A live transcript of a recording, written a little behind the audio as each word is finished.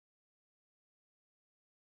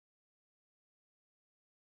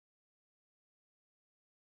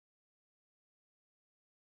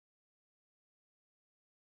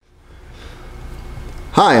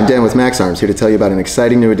Hi, I'm Dan with Max Arms, here to tell you about an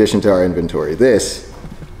exciting new addition to our inventory. This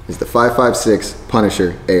is the 5.56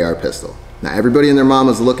 Punisher AR pistol. Now, everybody and their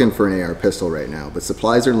mama's looking for an AR pistol right now, but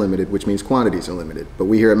supplies are limited, which means quantities are limited. But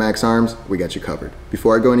we here at Max Arms, we got you covered.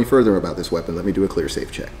 Before I go any further about this weapon, let me do a clear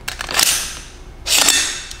safe check.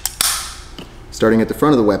 Starting at the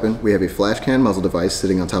front of the weapon, we have a flash can muzzle device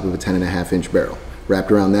sitting on top of a 10.5-inch barrel.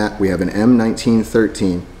 Wrapped around that, we have an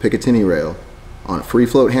M1913 Picatinny rail on a free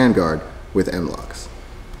float handguard with M-locks.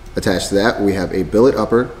 Attached to that, we have a billet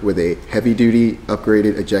upper with a heavy-duty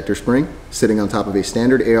upgraded ejector spring sitting on top of a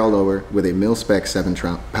standard AR lower with a mil-spec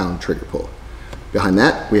 7-pound trigger pull. Behind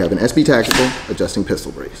that, we have an SB Tactical adjusting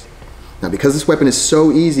pistol brace. Now, because this weapon is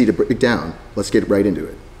so easy to break down, let's get right into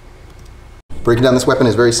it. Breaking down this weapon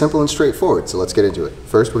is very simple and straightforward, so let's get into it.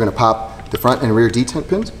 First, we're going to pop the front and rear detent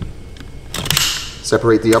pins,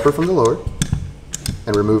 separate the upper from the lower,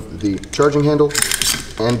 and remove the charging handle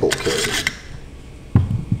and bolt carrier.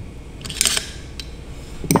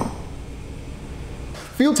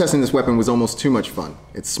 Field testing this weapon was almost too much fun.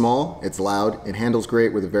 It's small, it's loud, it handles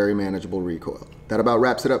great with a very manageable recoil. That about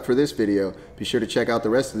wraps it up for this video. Be sure to check out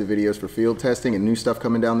the rest of the videos for field testing and new stuff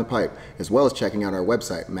coming down the pipe, as well as checking out our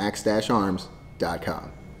website,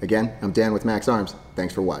 max-arms.com. Again, I'm Dan with Max Arms.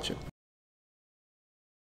 Thanks for watching.